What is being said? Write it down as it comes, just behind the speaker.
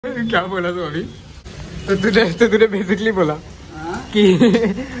क्या बोला तू अभी? तो तूने बेसिकली बोला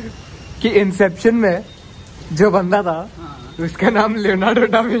कि इंसेप्शन में जो बंदा था उसका नाम लियोनार्डो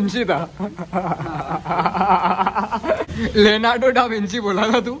डा विंची था। लियोनार्डो डा विंची बोला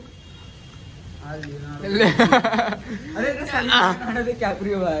था तू? अरे क्या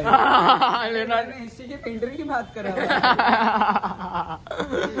लियोनार्डो हिस्ट्री के पेंटर की बात कर रहा है।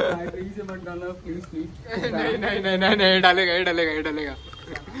 नहीं डालेगा ये डालेगा।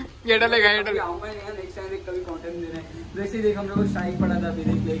 जैसे देख हम लोग को स्ट्राइक पड़ा था अभी,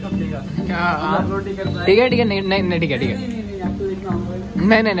 देख हफ्ते का। ठीक है नहीं ठीक है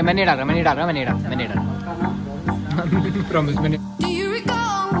नहीं मैं नहीं डाल रहा प्रॉमिस मैंने।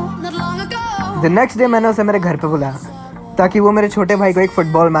 द नेक्स्ट डे मैंने उसे मेरे घर पे बुलाया ताकि वो मेरे छोटे भाई को एक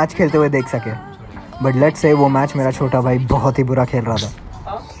फुटबॉल मैच खेलते हुए देख सके। बट लेट्स से वो मैच मेरा छोटा भाई बहुत ही बुरा खेल रहा था।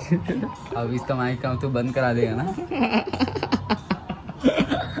 अब इसका माइक काम तो बंद करा देगा ना।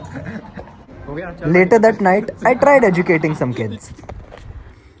 Later that night, I tried educating some kids.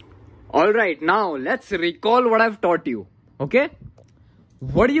 All right, now let's recall what I've taught you. Okay?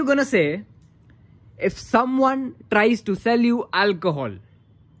 What are you gonna say if someone tries to sell you alcohol?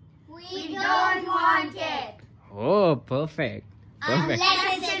 We don't want it. Oh, perfect. Unless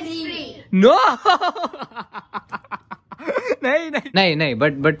it's free. No. No.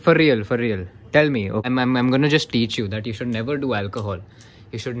 But for real. Tell me. Okay, I'm gonna just teach you that you should never do alcohol.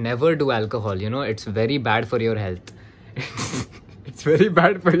 You should never do alcohol. You know, it's very bad for your health. It's very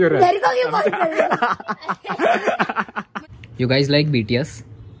bad for your health. You guys like BTS?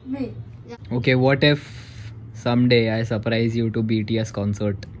 No. Okay, what if someday I surprise you to BTS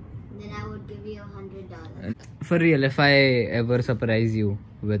concert? Then I would give you $100. For real, if I ever surprise you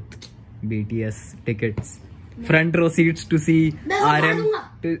with BTS tickets, front row seats to see RM.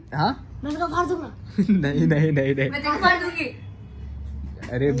 हाँ? मैं उसको फाड़ दूंगा। नहीं। मैं तेरे फाड़ दूंगी।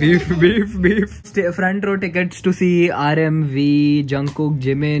 अरे beef. Front row tickets to see RM, V, Jungkook,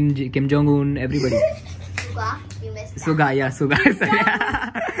 Jimin, Kim Jong Un, everybody. Suga, you missed that. Suga.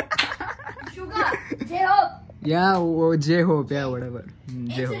 Suga, J-Hope. Yeah, J-Hope, yeah, whatever.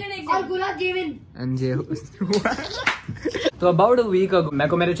 J-Hope. और गुलाब जेमिन. And J-Hope. तो about a week ago, मेरे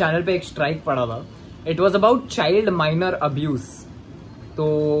को मेरे channel पे एक strike पड़ा था. It was about child minor abuse. तो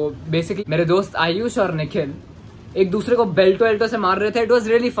बेसिकली मेरे दोस्त आयुष और निखिल एक दूसरे को बेल्टो से मार रहे थे. It was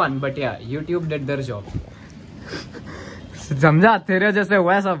really fun but या यूट्यूब डिड देयर जॉब. समझा? तेरे जैसे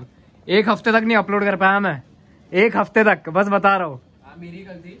हुआ है सब. एक हफ्ते तक नहीं अपलोड कर पाया मैं. एक हफ्ते तक, बस बता रहा हूँ. मेरी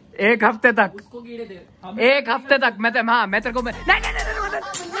गलती. एक हफ्ते तक. उसको कीड़े थे. एक हफ्ते तक मैं तेरे को